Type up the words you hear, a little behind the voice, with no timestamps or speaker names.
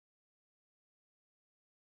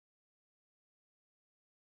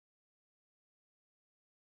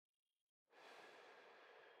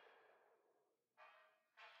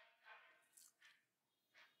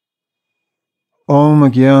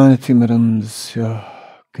Om Jnanatimirandasya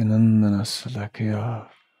Kanana Salakaya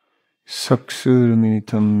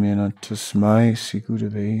Saksurminitam Yena Tasmai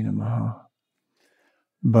Sigurave Namaha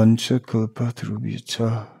Bancha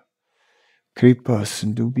Kalpatrubhyacha Kripa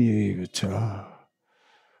Sindubhyevacha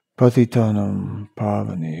Patitanam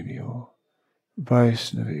Pavanebhyo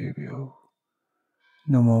Vaisnavebhyo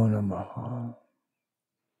Namo Namaha.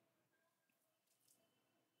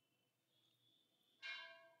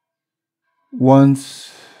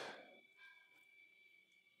 Once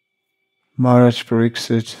Maharaj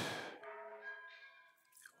Pariksit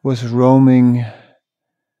was roaming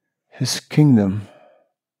his kingdom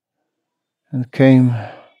and came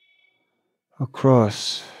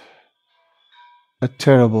across a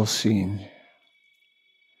terrible scene.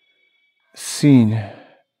 A scene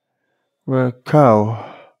where a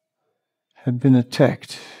cow had been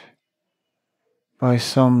attacked by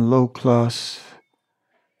some low-class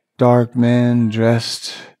dark man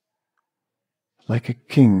dressed like a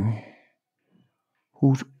king,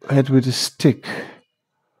 who had with a stick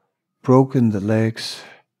broken the legs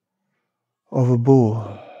of a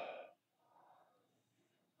bull.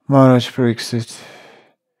 Maharaj Pariksit,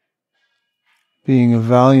 being a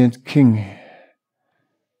valiant king,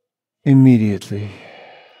 immediately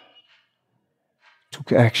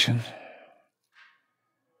took action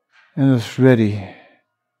and was ready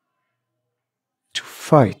to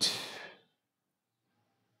fight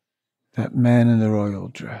that man in the royal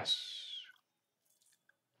dress.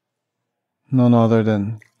 None other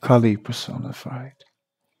than Kali personified.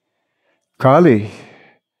 Kali,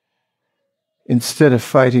 instead of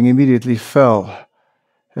fighting, immediately fell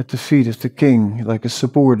at the feet of the king like a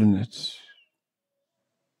subordinate,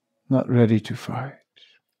 not ready to fight.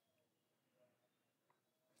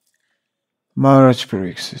 Maharaj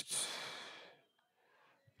Pariksit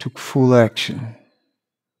took full action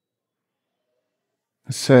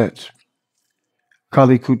and said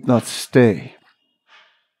Kali could not stay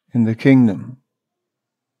in the kingdom.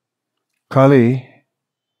 Kali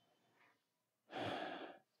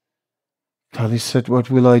said, "What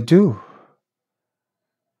will I do?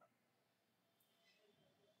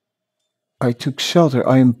 I took shelter.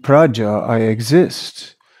 I am Praja. I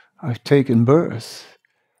exist. I've taken birth.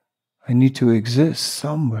 I need to exist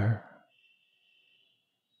somewhere.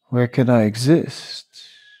 Where can I exist?"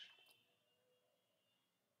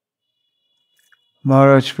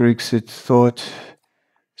 Maharaj Pariksit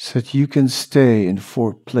said, "You can stay in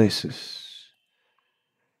 4 places.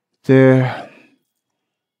 There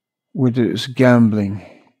where there is gambling,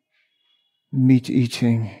 meat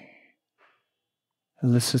eating,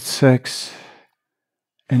 illicit sex,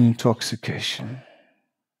 and intoxication.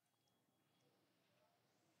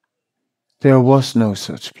 There was no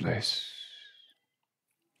such place."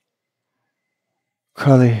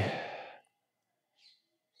 Kali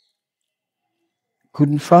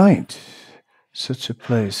couldn't find such a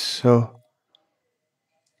place, so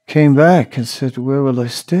came back and said, "Where will I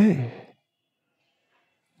stay?"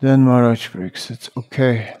 Then Maharaj Pariksit said,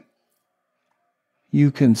 "Okay, you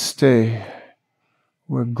can stay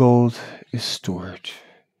where gold is stored."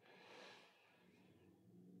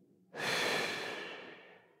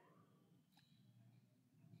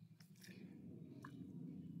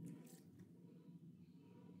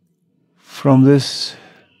 From this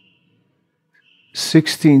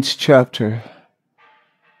 16th chapter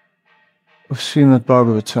of Srimad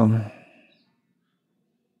Bhagavatam,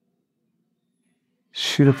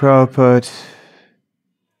 Srila Prabhupada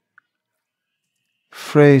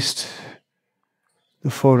phrased the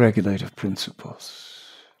 4 regulative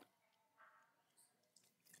principles,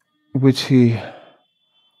 which he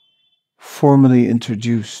formally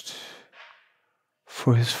introduced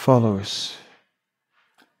for his followers.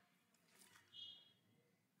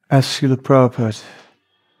 As Srila Prabhupada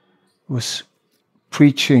was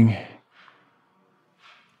preaching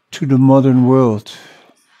to the modern world,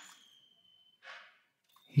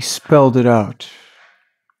 he spelled it out,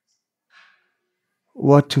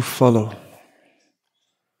 what to follow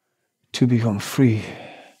to become free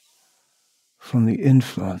from the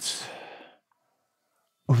influence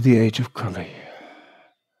of the age of Kali.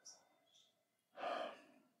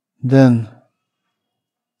 Then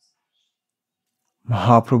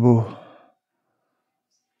Mahaprabhu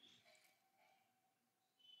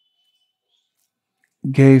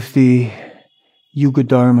gave the Yuga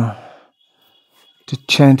Dharma, the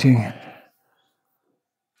chanting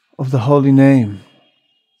of the holy name,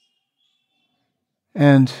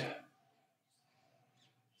 and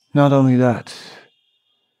not only that,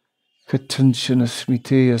 Katanchana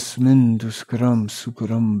smite asmin duskaram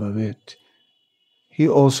sukaram bhavet. He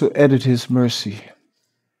also added his mercy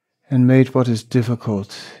and made what is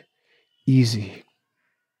difficult easy.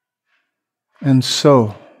 And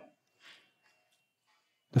so,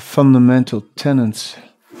 the fundamental tenets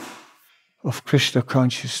of Krishna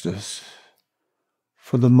consciousness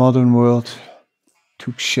for the modern world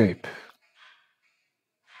took shape.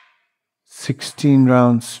 16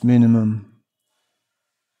 rounds minimum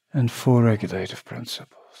and 4 regulative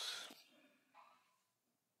principles.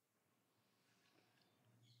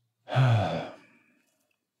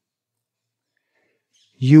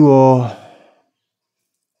 You all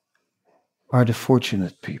are the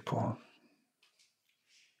fortunate people,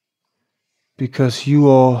 because you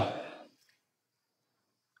all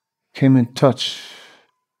came in touch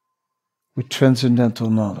with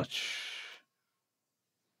transcendental knowledge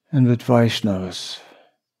and with Vaishnavas.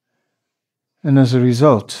 And as a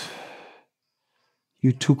result,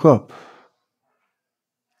 you took up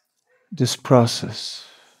this process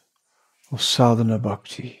of sadhana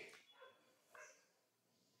bhakti,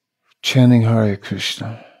 chanting Hare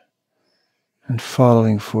Krishna and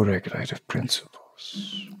following 4 regulative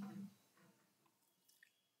principles.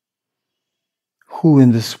 Who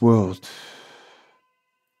in this world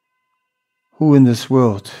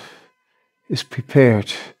is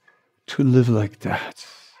prepared to live like that?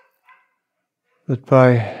 But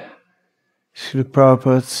by Srila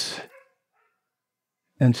Prabhupada's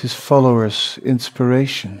and his followers'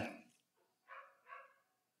 inspiration,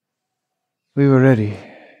 we were ready.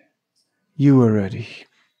 You were ready.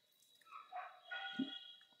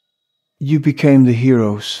 You became the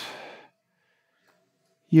heroes.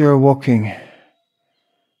 You are walking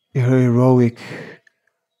a heroic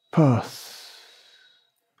path,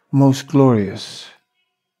 most glorious.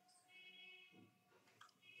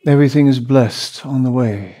 Everything is blessed on the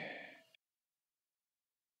way.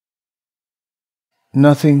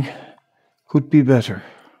 Nothing could be better.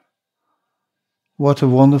 What a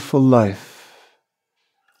wonderful life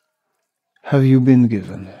have you been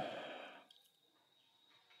given.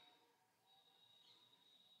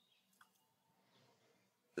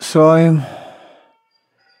 So I am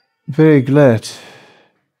very glad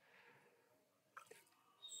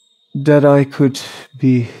that I could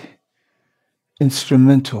be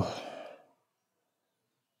instrumental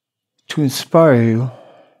to inspire you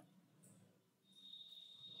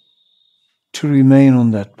to remain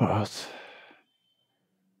on that path.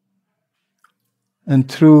 And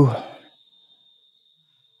through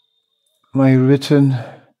my written,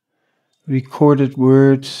 recorded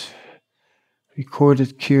words,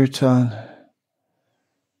 recorded kirtan,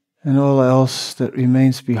 and all else that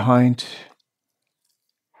remains behind,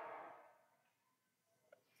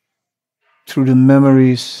 through the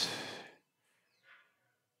memories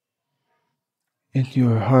in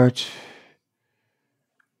your heart,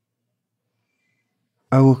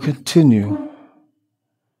 I will continue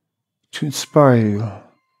to inspire you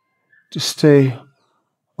to stay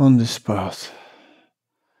on this path,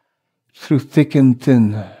 through thick and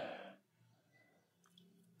thin.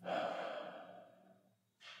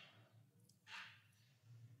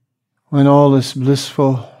 When all is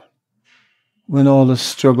blissful, when all is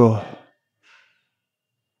struggle,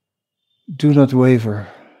 do not waver.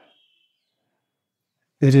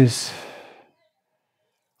 It is,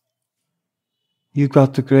 you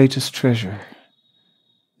got the greatest treasure.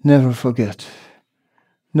 Never forget.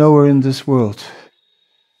 Nowhere in this world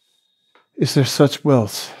is there such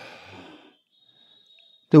wealth.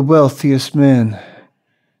 The wealthiest man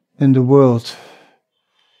in the world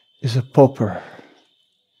is a pauper.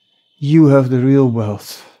 You have the real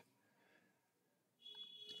wealth.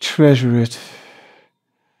 Treasure it.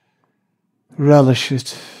 Relish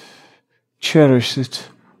it. Cherish it.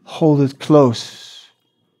 Hold it close.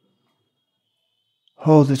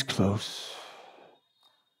 Hold it close.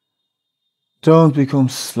 Don't become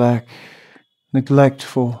slack,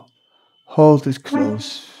 neglectful. Hold it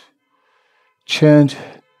close. Chant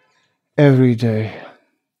every day.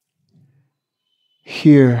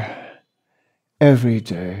 Hear every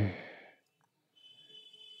day.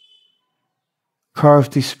 Carve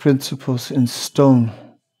these principles in stone.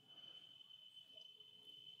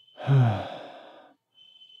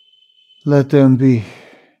 Let them be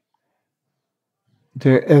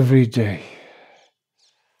there every day.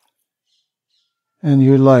 And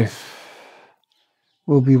your life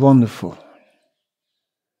will be wonderful.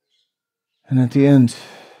 And at the end,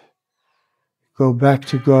 go back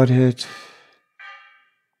to Godhead,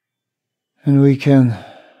 and we can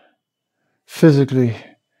physically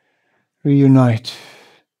reunite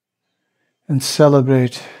and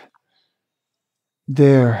celebrate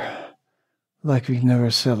there like we've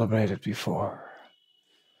never celebrated before.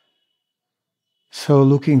 So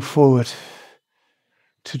looking forward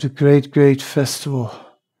to the great, great festival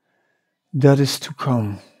that is to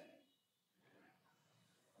come,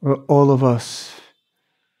 where all of us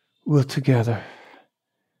will together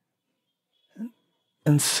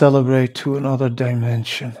and celebrate to another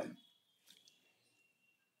dimension,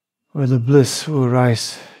 where the bliss will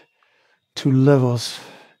rise to levels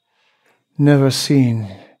never seen,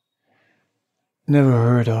 never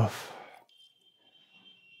heard of.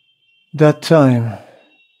 That time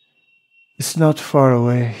is not far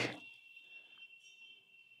away.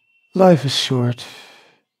 Life is short.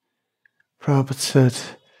 Prabhupada said,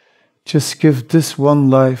 just give this one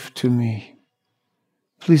life to me.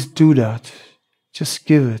 Please do that. Just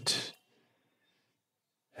give it.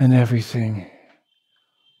 And everything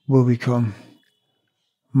will become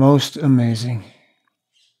most amazing.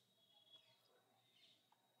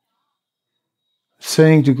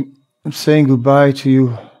 I'm saying goodbye to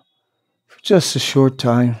you for just a short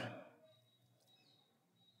time.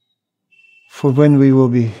 For when we will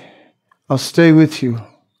be, I'll stay with you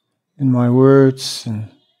in my words and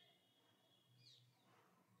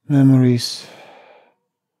memories.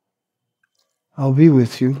 I'll be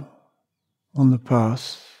with you on the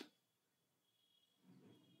path.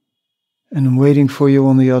 And I'm waiting for you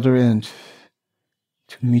on the other end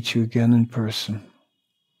to meet you again in person.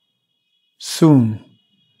 Soon,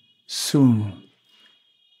 soon,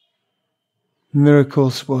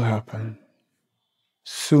 miracles will happen.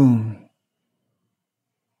 Soon,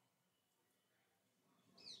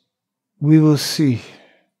 we will see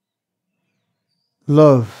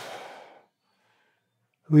love.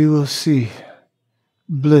 We will see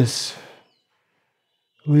bliss.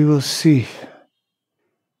 We will see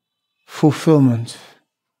fulfillment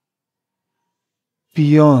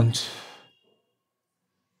beyond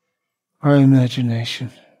our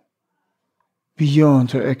imagination,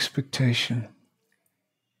 beyond our expectation.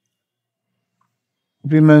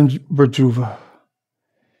 Remember Dhruva.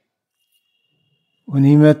 When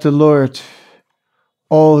he met the Lord,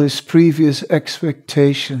 all his previous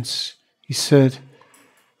expectations, he said,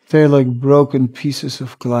 they're like broken pieces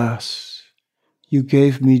of glass. You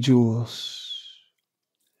gave me jewels.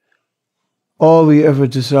 All we ever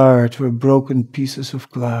desired were broken pieces of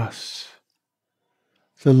glass.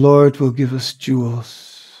 The Lord will give us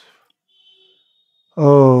jewels.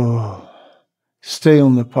 Oh, stay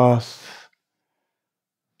on the path.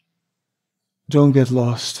 Don't get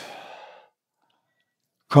lost.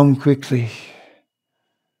 Come quickly.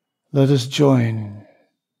 Let us join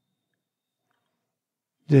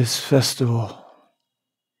this festival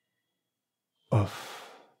of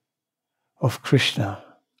Krishna,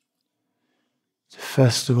 the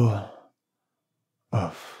festival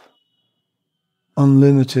of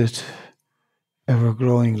unlimited,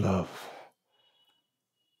 ever-growing love.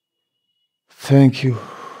 Thank you.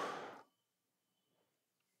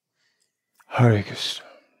 Hare Krishna.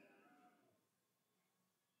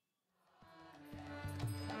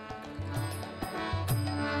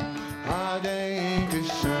 Hare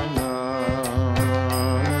Krishna,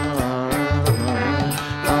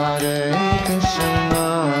 Hare Krishna,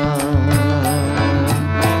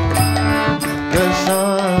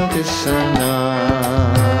 Krishna Krishna.